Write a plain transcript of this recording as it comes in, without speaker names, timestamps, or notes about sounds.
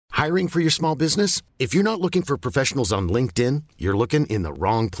Hiring for your small business? If you're not looking for professionals on LinkedIn, you're looking in the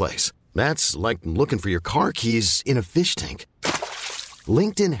wrong place. That's like looking for your car keys in a fish tank.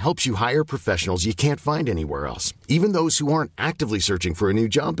 LinkedIn helps you hire professionals you can't find anywhere else, even those who aren't actively searching for a new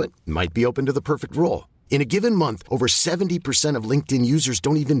job but might be open to the perfect role. In a given month, over 70% of LinkedIn users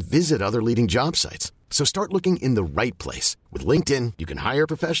don't even visit other leading job sites. So start looking in the right place. With LinkedIn, you can hire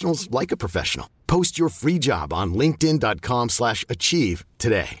professionals like a professional. Post your free job on linkedin.com/achieve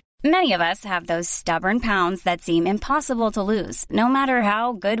today. Many of us have those stubborn pounds that seem impossible to lose, no matter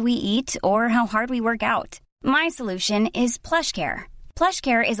how good we eat or how hard we work out. My solution is PlushCare.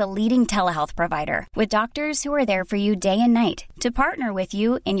 PlushCare is a leading telehealth provider with doctors who are there for you day and night to partner with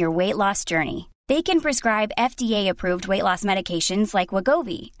you in your weight loss journey. They can prescribe FDA-approved weight loss medications like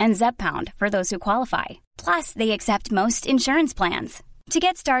Wegovy and Zepbound for those who qualify. Plus, they accept most insurance plans. To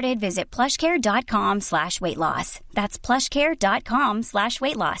get started, visit plushcare.com/weightloss. That's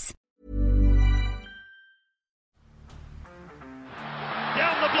plushcare.com/weightloss.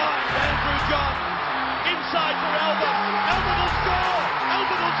 Down the blind, Andrew John. Inside for Albert. Albert will score.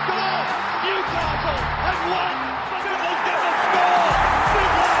 Albert will score. Newcastle have won. Biddle's going to score.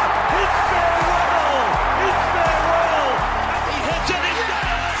 Fiddler. It's farewell. It's farewell. And he hits it. He's got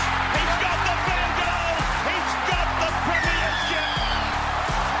it. He's got the field goal. He's got the premiership.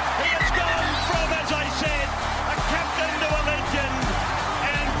 He has gone from, as I said, a captain to a legend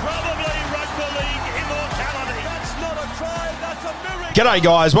and probably rugby league immortality. That's not a try. That's a miracle. G'day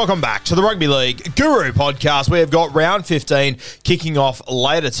guys, welcome back to the Rugby League Guru podcast. We have got round 15 kicking off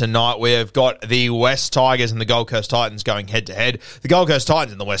later tonight. We have got the West Tigers and the Gold Coast Titans going head to head. The Gold Coast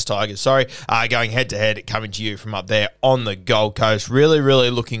Titans and the West Tigers, going head to head, coming to you from up there on the Gold Coast. Really, really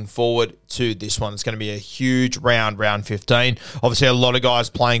looking forward to this one. It's going to be a huge round 15. Obviously, a lot of guys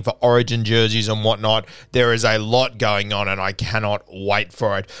playing for Origin jerseys and whatnot. There is a lot going on, and I cannot wait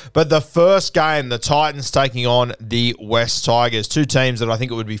for it. But the first game, the Titans taking on the West Tigers, two teams that I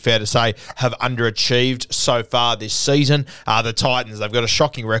think it would be fair to say have underachieved so far this season. The Titans, they've got a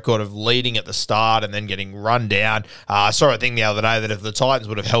shocking record of leading at the start and then getting run down. I saw a thing the other day that if the Titans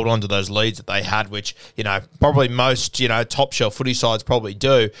would have held on to those leads that they had, which, probably most, top shelf footy sides probably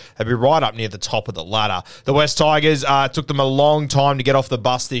do, they'd be right up near the top of the ladder. The West Tigers took them a long time to get off the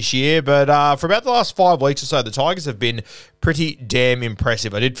bus this year, but for about the last 5 weeks or so, the Tigers have been pretty damn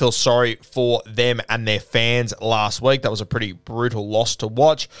impressive. I did feel sorry for them and their fans last week. That was a pretty brutal loss to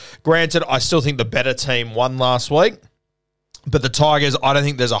watch. Granted, I still think the better team won last week. But the Tigers, I don't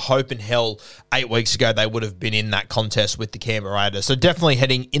think there's a hope in hell 8 weeks ago they would have been in that contest with the Canberra Raiders. So definitely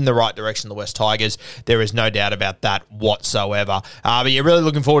heading in the right direction, the West Tigers. There is no doubt about that whatsoever. But you're really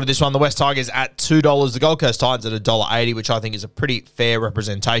looking forward to this one. The West Tigers at $2. The Gold Coast Titans at $1.80, which I think is a pretty fair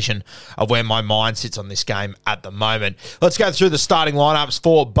representation of where my mind sits on this game at the moment. Let's go through the starting lineups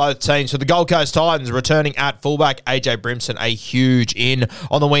for both teams. So the Gold Coast Titans returning at fullback, AJ Brimson, a huge in.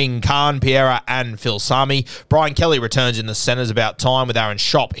 On the wing, Khan, Piera and Phil Sami. Brian Kelly returns in the centres about time with Aaron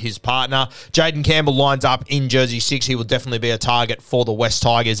Schopp, his partner. Jaden Campbell lines up in jersey 6. He will definitely be a target for the West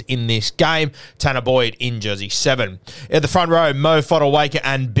Tigers in this game. Tanner Boyd in jersey 7. At the front row, Mo Fodawaker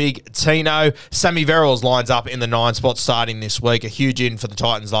and Big Tino. Sammy Verrills lines up in the 9 spot starting this week. A huge in for the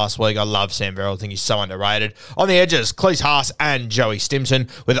Titans last week. I love Sam Verrills. I think he's so underrated. On the edges, Cleese Haas and Joey Stimson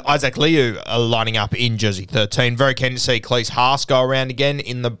with Isaac Liu lining up in jersey 13. Very keen to see Cleese Haas go around again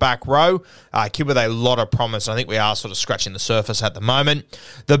in the back row. Kid with a lot of promise. I think we are sort of scratching the surface at the moment.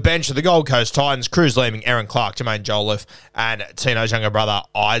 The bench of the Gold Coast Titans, Cruz Leeming, Aaron Clark, Jermaine Jolliffe, and Tino's younger brother,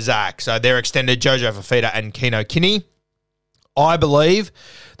 Isaac. So they're extended Jojo Fafita and Keno Kinney. I believe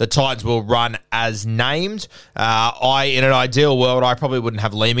the Titans will run as named. In an ideal world, I probably wouldn't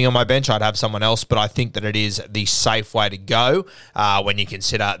have Leeming on my bench. I'd have someone else, but I think that it is the safe way to go when you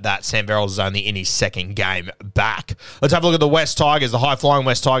consider that Sam Verrills is only in his second game back. Let's have a look at the West Tigers, the high-flying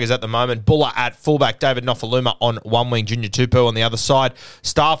West Tigers at the moment. Buller at fullback, David Nofaluma on one wing, Junior Tupu on the other side.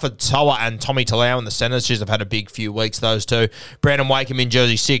 Stafford Toa and Tommy Talau in the centres. Have had a big few weeks, those two. Brandon Wakeham in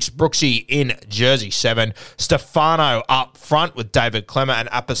jersey 6, Brooksy in jersey 7. Stefano up front with David Clemmer and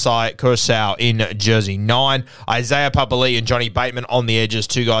Apasai Curacao in jersey 9. Isaiah Papali and Johnny Bateman on the edges,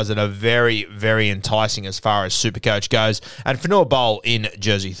 two guys that are very, very enticing as far as Supercoach goes. And Fanua Bowl in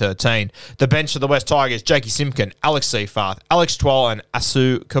jersey 13. The bench of the West Tigers, Jakey Simpkin, Alex Seafarth, Alex Twal and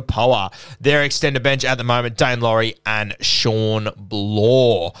Asu Kapoa. Their extended bench at the moment, Dane Laurie and Sean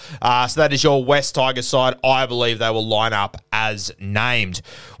Blaw. So that is your West Tigers side. I believe they will line up as named.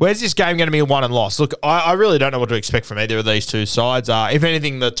 Where's this game going to be a won and loss? Look, I really don't know what to expect from either of these two sides. If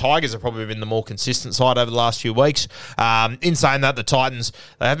anything, the Tigers have probably been the more consistent side over the last few weeks. In saying that, the Titans,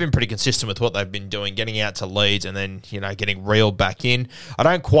 they have been pretty consistent with what they've been doing, getting out to leads and then, getting reeled back in. I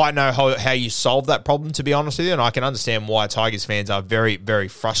don't quite know how you solve that problem, to be honest with you, and I can understand why Tigers fans are very, very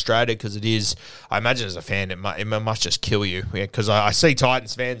frustrated, because it is, I imagine as a fan, it must just kill you. Because I see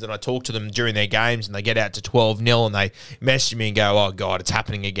Titans fans and I talk to them during their games and they get out to 12-0 and they message me and go, oh, God, it's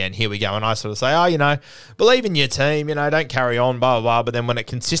happening again. Here we go. And I sort of say, believe in your team, don't carry on, blah, blah, blah. But then when it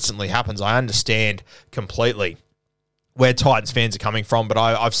consistently happens, I understand completely where Titans fans are coming from, but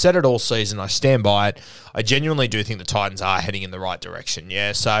I've said it all season. I stand by it. I genuinely do think the Titans are heading in the right direction,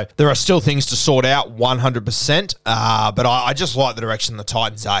 yeah. So there are still things to sort out, 100%, but I just like the direction the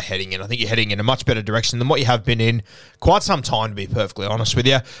Titans are heading in. I think you're heading in a much better direction than what you have been in quite some time, to be perfectly honest with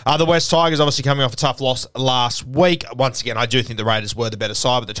you. The West Tigers obviously coming off a tough loss last week. Once again, I do think the Raiders were the better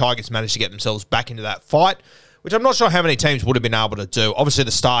side, but the Tigers managed to get themselves back into that fight, which I'm not sure how many teams would have been able to do. Obviously,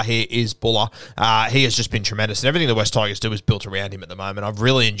 the star here is Buller. He has just been tremendous, and everything the West Tigers do is built around him at the moment. I've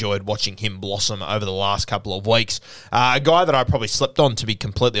really enjoyed watching him blossom over the last couple of weeks. A guy that I probably slept on, to be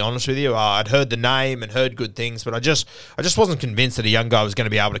completely honest with you. I'd heard the name and heard good things, but I just wasn't convinced that a young guy was going to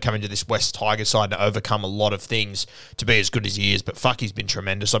be able to come into this West Tigers side and overcome a lot of things to be as good as he is. But fuck, he's been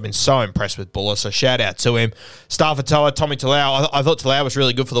tremendous. I've been so impressed with Buller, so shout out to him. Starfatoa, Tommy Talau. I thought Talau was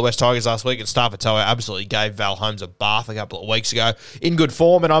really good for the West Tigers last week, and Starfatoa absolutely gave Val Holmes a bath a couple of weeks ago in good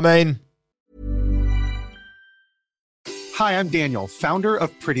form. And I mean, hi, I'm Daniel, founder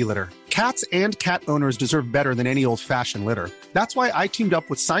of Pretty Litter. Cats and cat owners deserve better than any old-fashioned litter. That's why I teamed up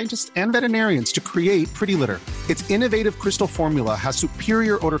with scientists and veterinarians to create Pretty Litter. Its innovative crystal formula has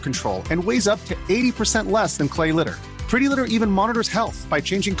superior odor control and weighs up to 80% less than clay litter. Pretty Litter even monitors health by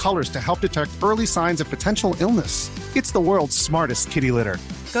changing colors to help detect early signs of potential illness. It's the world's smartest kitty litter.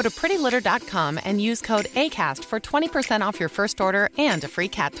 Go to prettylitter.com and use code ACAST for 20% off your first order and a free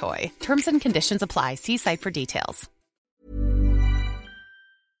cat toy. Terms and conditions apply. See site for details.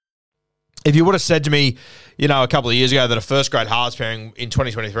 If you would have said to me, a couple of years ago that a first-grade halves pairing in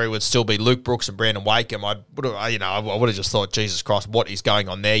 2023 would still be Luke Brooks and Brandon Wakeham, I would have just thought, Jesus Christ, what is going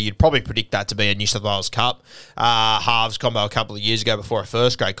on there? You'd probably predict that to be a New South Wales Cup halves combo a couple of years ago before a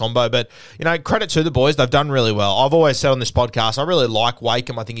first-grade combo. But, credit to the boys. They've done really well. I've always said on this podcast, I really like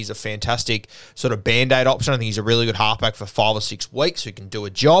Wakeham. I think he's a fantastic sort of Band-Aid option. I think he's a really good halfback for 5 or 6 weeks who can do a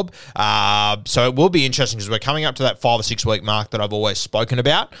job. So it will be interesting because we're coming up to that 5 or 6 week mark that I've always spoken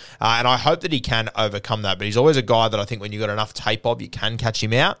about. And I hope that he can overcome that. But he's always a guy that I think when you've got enough tape of, you can catch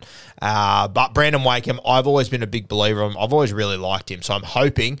him out. But Brandon Wakeham, I've always been a big believer of him. I've always really liked him. So I'm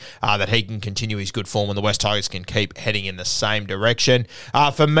hoping that he can continue his good form and the West Tigers can keep heading in the same direction.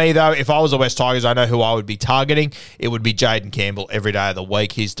 For me, though, if I was the West Tigers, I know who I would be targeting. It would be Jaden Campbell every day of the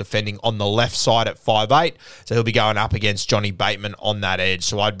week. He's defending on the left side at 5'8", so he'll be going up against Johnny Bateman on that edge.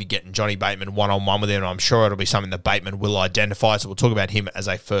 So I'd be getting Johnny Bateman one-on-one with him, and I'm sure it'll be something that Bateman will identify. So we'll talk about him as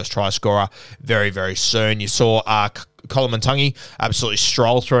a first try scorer very, very soon. You saw Colin Muntungi absolutely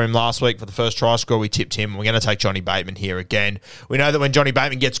stroll through him last week for the first try score. We tipped him. We're going to take Johnny Bateman here again. We know that when Johnny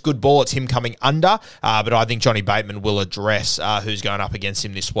Bateman gets good ball, it's him coming under, but I think Johnny Bateman will address who's going up against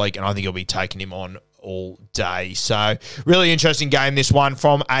him this week, and I think he'll be taking him on all day. So really interesting game, this one,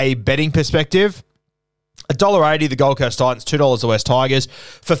 from a betting perspective. $1.80 the Gold Coast Titans, $2 the West Tigers.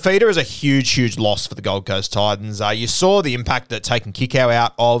 Fafita is a huge, huge loss for the Gold Coast Titans. You saw the impact that taking Kikau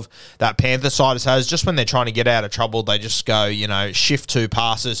out of that Panther side has. Just when they're trying to get out of trouble, they just go, shift 2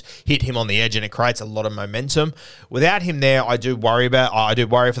 passes, hit him on the edge, and it creates a lot of momentum. Without him there, I do worry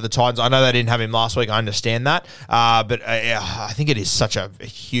for the Titans. I know they didn't have him last week. I understand that. But I think it is such a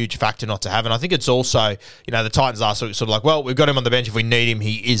huge factor not to have. And I think it's also, the Titans last week sort of like, well, we've got him on the bench. If we need him,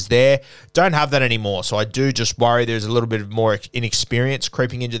 he is there. Don't have that anymore. So I do just worry there's a little bit of more inexperience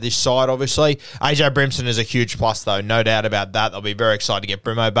creeping into this side, obviously. AJ Brimson is a huge plus, though. No doubt about that. They'll be very excited to get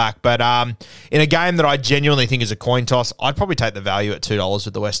Brimo back. But in a game that I genuinely think is a coin toss, I'd probably take the value at $2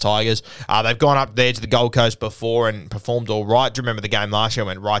 with the West Tigers. They've gone up there to the Gold Coast before and performed all right. Do you remember the game last year? I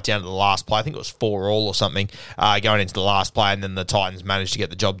went right down to the last play. I think it was 4-all or something going into the last play, and then the Titans managed to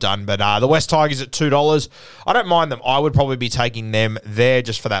get the job done. But the West Tigers at $2, I don't mind them. I would probably be taking them there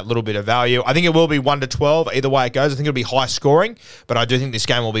just for that little bit of value. I think it will be 1-12. Either way it goes, I think it'll be high scoring, but I do think this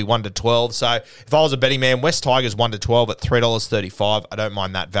game will be 1-12. So if I was a betting man, West Tigers 1-12 at $3.35. I don't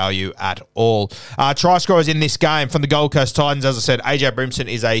mind that value at all. Try scorers in this game from the Gold Coast Titans, as I said, AJ Brimson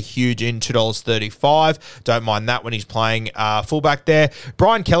is a huge in, $2.35. Don't mind that when he's playing fullback there.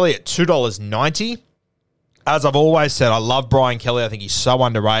 Brian Kelly at $2.90. As I've always said, I love Brian Kelly. I think he's so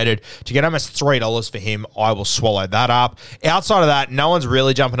underrated. To get almost $3 for him, I will swallow that up. Outside of that, no one's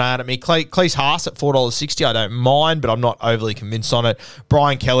really jumping out at me. Cleese Haas at $4.60, I don't mind, but I'm not overly convinced on it.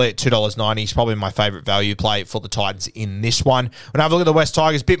 Brian Kelly at $2.90, he's probably my favourite value play for the Titans in this one. When I have a look at the West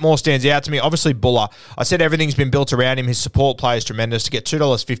Tigers, a bit more stands out to me. Obviously, Buller. I said everything's been built around him. His support play is tremendous. To get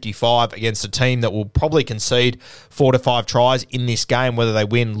 $2.55 against a team that will probably concede 4 to 5 tries in this game, whether they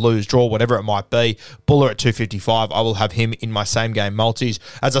win, lose, draw, whatever it might be. Buller at $2.55. I will have him in my same game multis.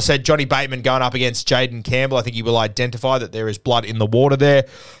 As I said, Johnny Bateman going up against Jaden Campbell. I think he will identify that there is blood in the water there.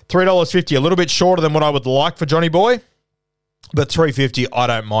 $3.50, a little bit shorter than what I would like for Johnny Boy. But $3.50, I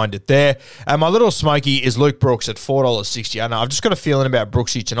don't mind it there. And my little smoky is Luke Brooks at $4.60. I know I've just got a feeling about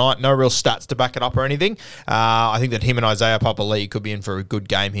Brooksy tonight. No real stats to back it up or anything. I think that him and Isaiah Papali'i could be in for a good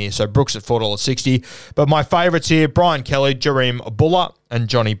game here. So Brooks at $4.60. But my favourites here, Brian Kelly, Jareem Buller, and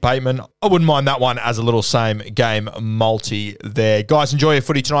Johnny Bateman. I wouldn't mind that one as a little same game multi there. Guys, enjoy your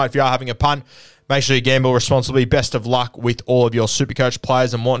footy tonight if you are having a punt. Make sure you gamble responsibly. Best of luck with all of your Supercoach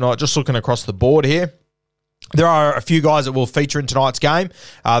players and whatnot. Just looking across the board here. There are a few guys that will feature in tonight's game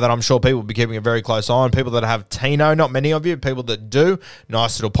that I'm sure people will be keeping a very close eye on. People that have Tino, not many of you, people that do.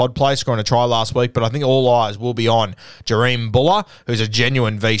 Nice little pod play, scoring a try last week, but I think all eyes will be on Jareem Buller, who's a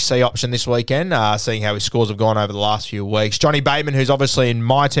genuine VC option this weekend, seeing how his scores have gone over the last few weeks. Johnny Bateman, who's obviously in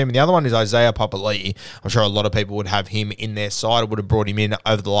my team, and the other one is Isaiah Papali'i. I'm sure a lot of people would have him in their side, would have brought him in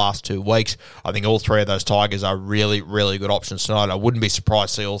over the last 2 weeks. I think all three of those Tigers are really, really good options tonight. I wouldn't be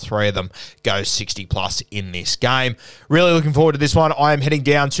surprised to see all three of them go 60 plus in this game. Really looking forward to this one. I am heading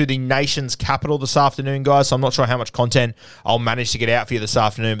down to the nation's capital this afternoon, guys, so I'm not sure how much content I'll manage to get out for you this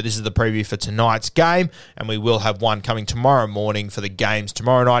afternoon, but this is the preview for tonight's game, and we will have one coming tomorrow morning for the games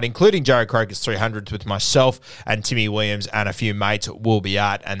tomorrow night, including Jared Croker's 300s with myself and Timmy Williams and a few mates will be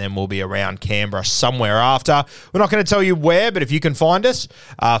at, and then we'll be around Canberra somewhere after. We're not going to tell you where, but if you can find us,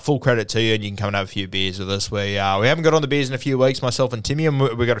 full credit to you, and you can come and have a few beers with us. We haven't got on the beers in a few weeks, myself and Timmy, and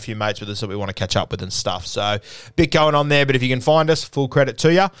we've got a few mates with us that we want to catch up with and stuff, so bit going on there, but if you can find us, full credit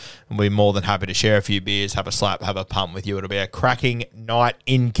to you, and we're more than happy to share a few beers, have a slap, have a pump with you. It'll be a cracking night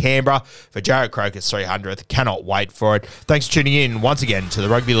in Canberra for Jared Croker's 300th. Cannot wait for it. Thanks for tuning in once again to the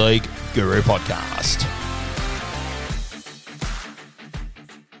Rugby League Guru Podcast.